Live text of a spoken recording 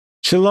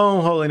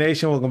Shalom, Holy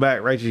Nation. Welcome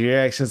back. Righteous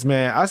Reactions,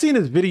 man. I seen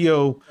this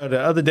video the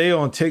other day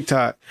on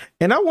TikTok,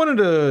 and I wanted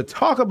to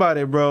talk about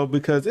it, bro,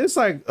 because it's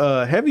like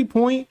a heavy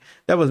point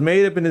that was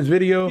made up in this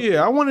video.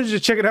 Yeah, I wanted to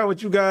just check it out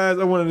with you guys.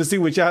 I wanted to see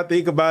what y'all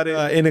think about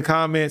it in the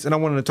comments, and I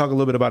wanted to talk a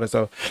little bit about it.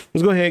 So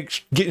let's go ahead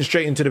getting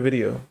straight into the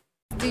video.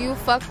 Do you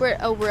fuck with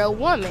a real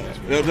woman?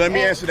 Let me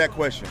answer that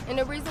question. And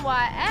the reason why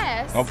I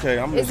asked is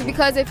listening.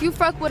 Because if you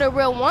fuck with a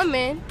real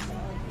woman,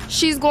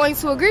 she's going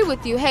to agree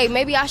with you. Hey,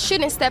 maybe I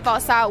shouldn't step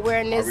outside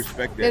wearing this,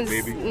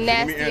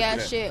 nasty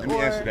ass shit. Let me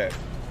answer that.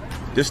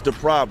 This is the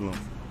problem.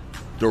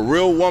 The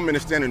real woman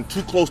is standing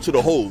too close to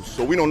the hoes,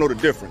 so we don't know the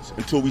difference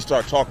until we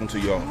start talking to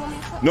y'all.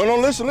 No,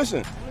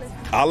 listen.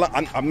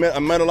 I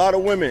met a lot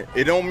of women.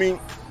 It don't mean,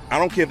 I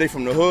don't care if they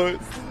from the hood.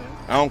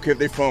 I don't care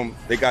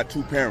if they got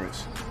two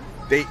parents.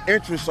 Their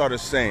interests are the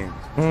same.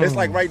 It's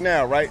like right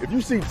now, right? If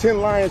you see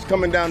 10 lions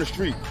coming down the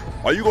street,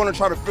 are you gonna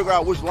try to figure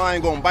out which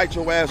lion gonna bite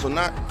your ass or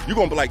not? You're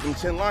gonna be like them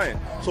 10 lions.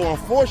 So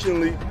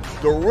unfortunately,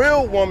 the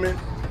real woman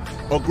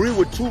agree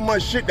with too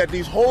much shit that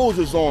these hoes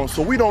is on,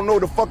 so we don't know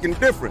the fucking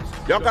difference.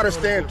 Y'all gotta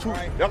stand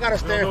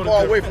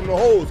far away from the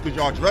hoes, cause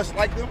y'all dress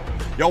like them.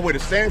 Y'all wear the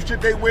same shit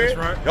they wear.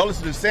 Right. Y'all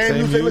listen to the same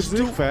music they listen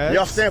to.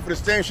 Y'all stand for the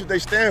same shit they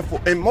stand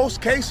for. In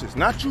most cases,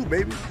 not you,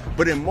 baby,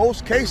 but in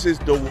most cases,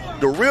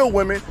 the real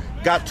women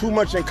got too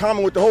much in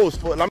common with the hoes.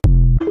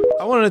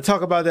 I wanted to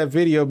talk about that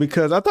video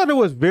because I thought it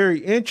was very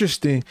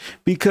interesting,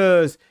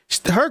 because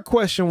her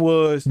question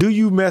was, do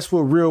you mess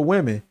with real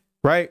women,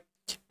 right?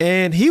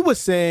 And he was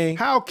saying,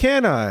 how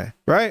can I,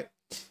 right?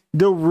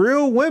 The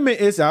real women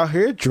is out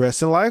here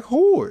dressing like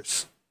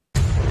whores.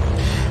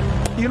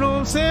 You know what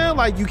I'm saying?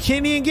 Like, you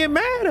can't even get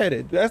mad at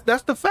it.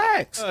 That's the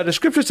facts. The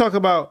scriptures talk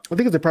about, I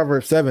think it's in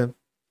Proverbs 7,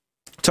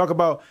 talk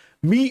about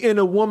meeting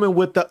a woman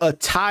with the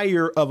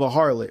attire of a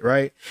harlot,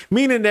 right?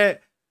 Meaning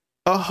that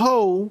a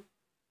hoe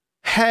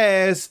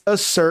has a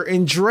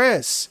certain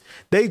dress.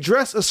 They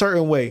dress a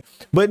certain way.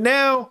 But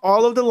now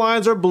all of the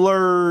lines are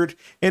blurred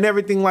and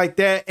everything like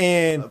that.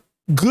 And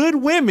good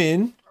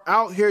women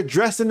out here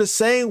dressing the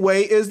same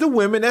way as the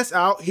women that's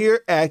out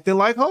here acting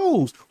like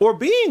hoes or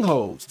being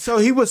hoes. So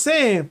he was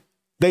saying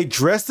they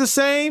dress the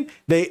same,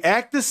 they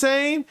act the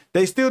same,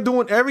 they still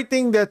doing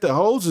everything that the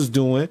hoes is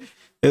doing.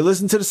 They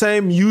listen to the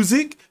same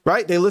music,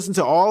 right? They listen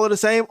to all of the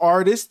same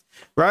artists,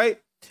 right?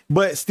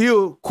 But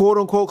still, quote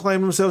unquote,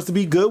 claim themselves to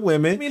be good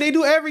women. I mean, they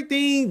do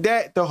everything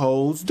that the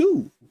hoes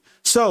do.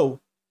 So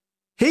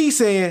he's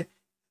saying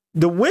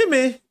the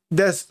women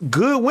that's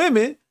good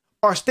women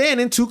are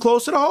standing too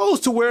close to the hoes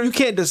to where you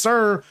can't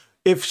discern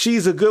if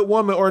she's a good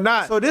woman or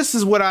not. So this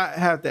is what I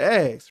have to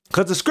ask,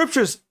 because the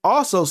scriptures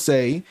also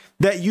say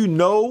that you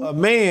know a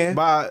man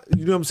by,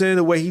 you know what I'm saying,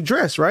 the way he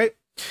dressed, right?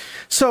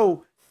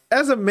 So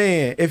as a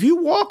man, if you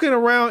walking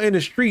around in the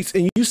streets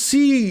and you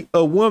see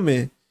a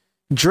woman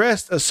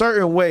dressed a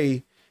certain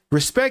way,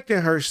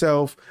 respecting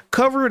herself,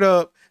 covered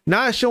up,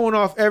 not showing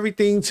off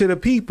everything to the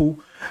people,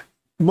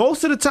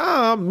 most of the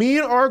time,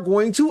 men are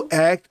going to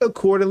act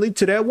accordingly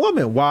to that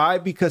woman. Why?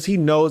 Because he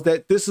knows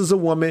that this is a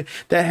woman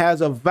that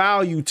has a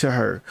value to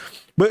her.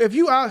 But if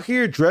you out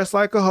here dressed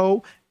like a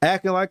hoe,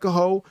 acting like a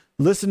hoe,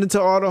 listening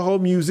to all the hoe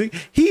music,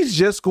 he's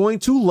just going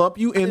to lump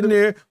you in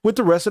there with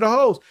the rest of the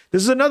hoes.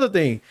 This is another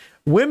thing.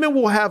 Women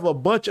will have a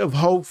bunch of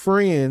hoe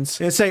friends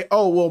and say,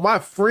 oh, well, my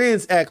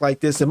friends act like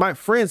this and my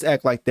friends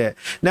act like that.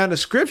 Now, the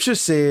scripture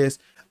says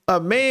a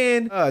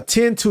man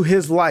tend to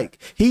his like.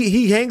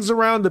 He hangs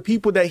around the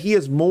people that he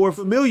is more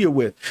familiar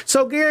with.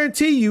 So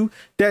guarantee you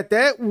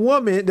that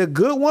woman, the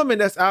good woman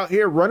that's out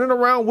here running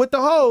around with the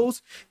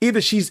hoes,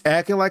 either she's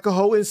acting like a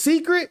hoe in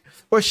secret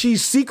or she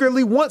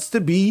secretly wants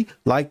to be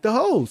like the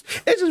hoes.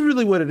 It's just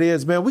really what it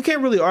is, man. We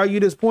can't really argue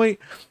this point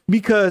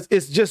because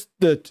it's just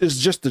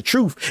the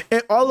truth.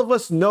 And all of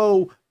us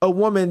know a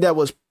woman that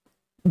was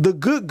the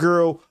good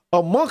girl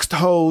amongst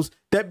hoes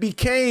that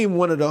became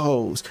one of the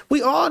hoes.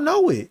 We all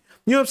know it.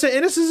 You know what I'm saying?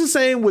 And this is the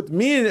same with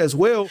men as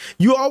well.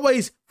 You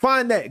always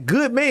find that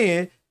good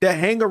man that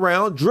hang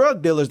around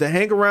drug dealers, that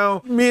hang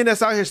around men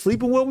that's out here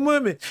sleeping with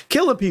women,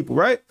 killing people,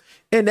 right?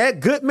 And that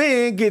good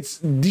man gets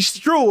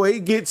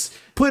destroyed, gets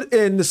put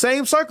in the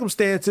same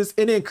circumstances,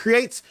 and then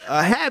creates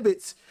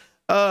habits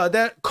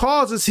that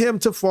causes him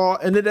to fall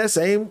into that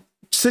same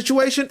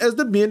situation as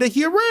the men that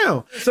he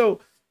around. So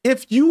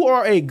if you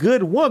are a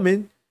good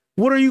woman,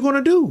 what are you going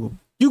to do?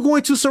 You're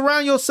going to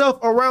surround yourself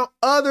around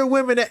other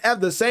women that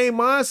have the same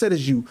mindset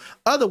as you.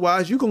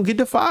 Otherwise, you're going to get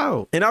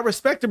defiled. And I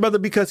respect the brother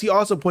because he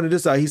also pointed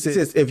this out. He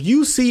says, if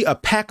you see a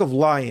pack of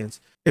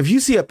lions,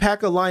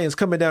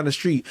 coming down the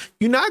street,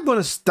 you're not going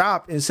to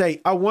stop and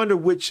say, I wonder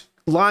which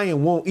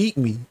lion won't eat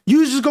me.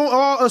 You just gonna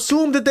all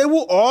assume that they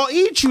will all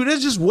eat you.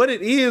 That's just what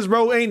it is,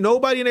 bro. Ain't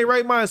nobody in their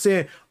right mind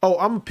saying, oh,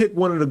 I'm gonna pick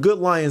one of the good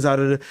lions out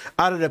of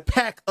the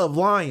pack of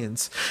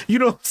lions. You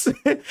know what I'm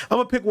saying? I'm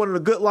gonna pick one of the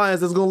good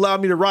lions that's gonna allow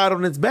me to ride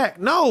on its back.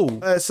 No.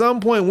 At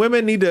some point,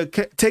 women need to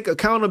take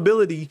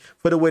accountability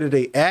for the way that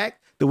they act,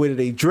 the way that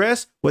they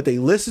dress, what they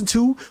listen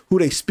to, who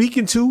they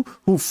speaking to,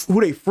 who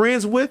they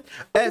friends with.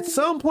 At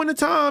some point in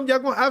time, y'all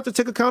gonna have to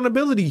take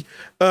accountability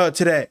to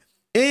that.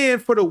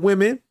 And for the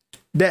women,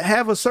 that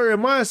have a certain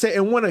mindset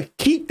and want to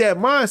keep that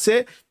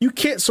mindset, you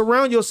can't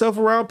surround yourself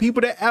around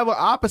people that have an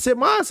opposite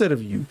mindset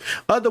of you.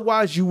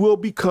 Otherwise, you will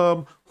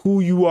become who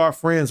you are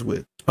friends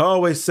with. I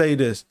always say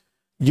this.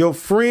 Your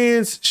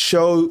friends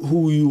show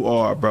who you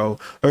are, bro,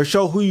 or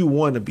show who you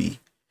want to be.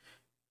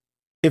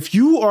 If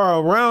you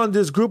are around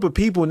this group of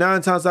people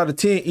 9 times out of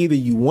 10, either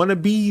you want to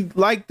be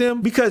like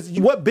them, because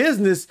what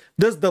business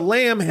does the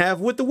lamb have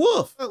with the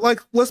wolf?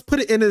 Like, let's put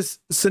it in this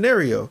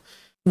scenario.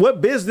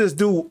 What business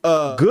do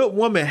a good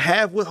woman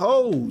have with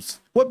hoes?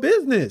 What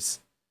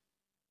business?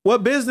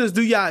 What business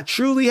do y'all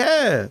truly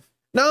have?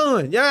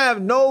 None. Y'all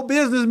have no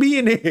business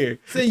being there.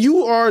 So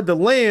you are the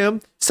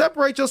lamb.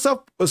 Separate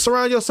yourself,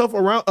 surround yourself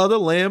around other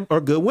lamb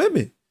or good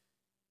women.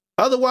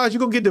 Otherwise, you're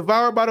going to get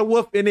devoured by the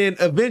wolf, and then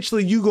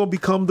eventually you're going to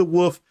become the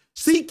wolf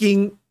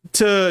seeking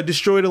to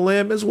destroy the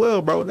lamb as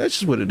well, bro. That's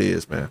just what it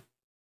is, man.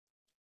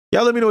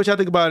 Y'all let me know what y'all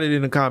think about it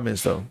in the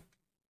comments, though.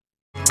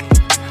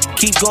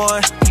 Keep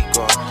going,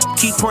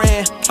 keep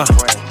praying,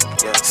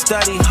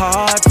 study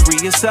hard,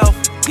 free yourself,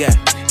 yeah.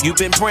 You've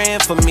been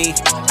praying for me,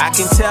 I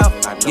can tell,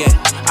 yeah.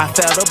 I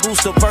felt a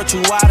boost of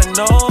virtue out of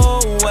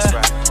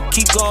nowhere.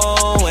 Keep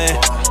going,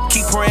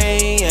 keep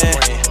praying,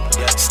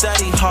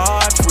 study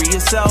hard, free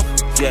yourself,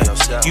 yeah.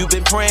 You've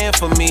been praying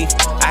for me,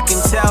 I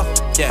can tell,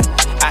 yeah.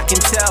 I can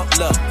tell,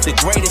 look, the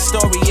greatest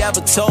story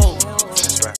ever told.